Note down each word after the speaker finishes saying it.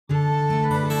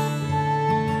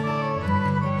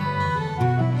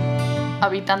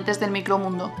Habitantes del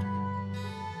micromundo.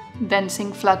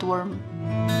 Dancing flatworm.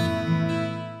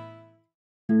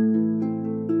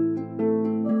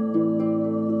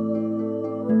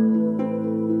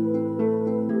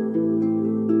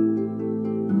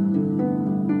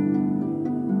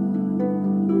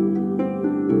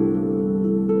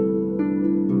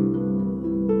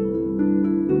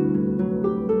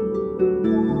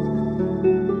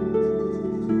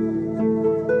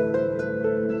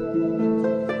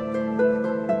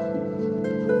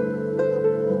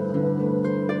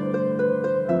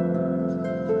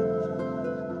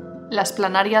 Las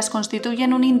planarias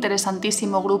constituyen un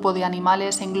interesantísimo grupo de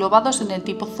animales englobados en el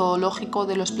tipo zoológico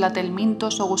de los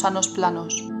platelmintos o gusanos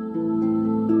planos.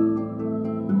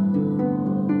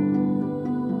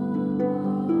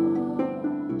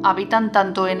 Habitan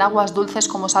tanto en aguas dulces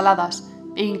como saladas,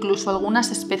 e incluso algunas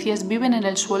especies viven en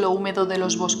el suelo húmedo de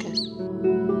los bosques.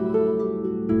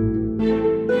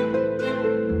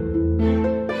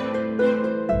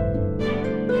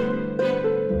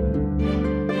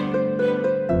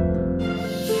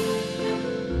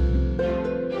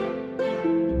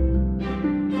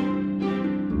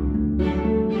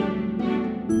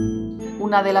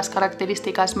 Una de las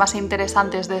características más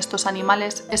interesantes de estos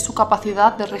animales es su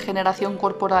capacidad de regeneración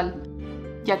corporal,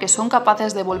 ya que son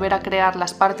capaces de volver a crear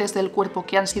las partes del cuerpo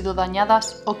que han sido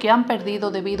dañadas o que han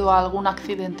perdido debido a algún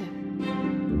accidente.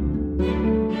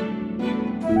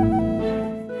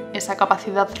 Esa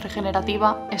capacidad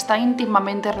regenerativa está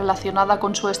íntimamente relacionada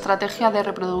con su estrategia de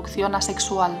reproducción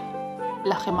asexual,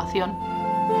 la gemación.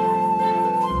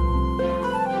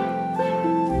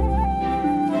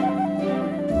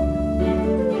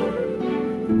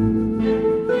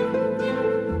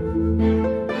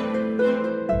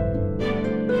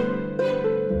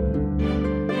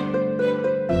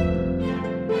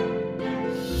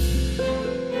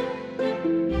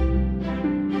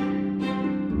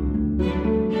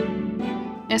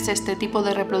 Es este tipo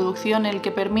de reproducción el que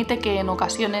permite que en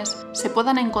ocasiones se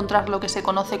puedan encontrar lo que se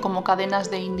conoce como cadenas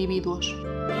de individuos.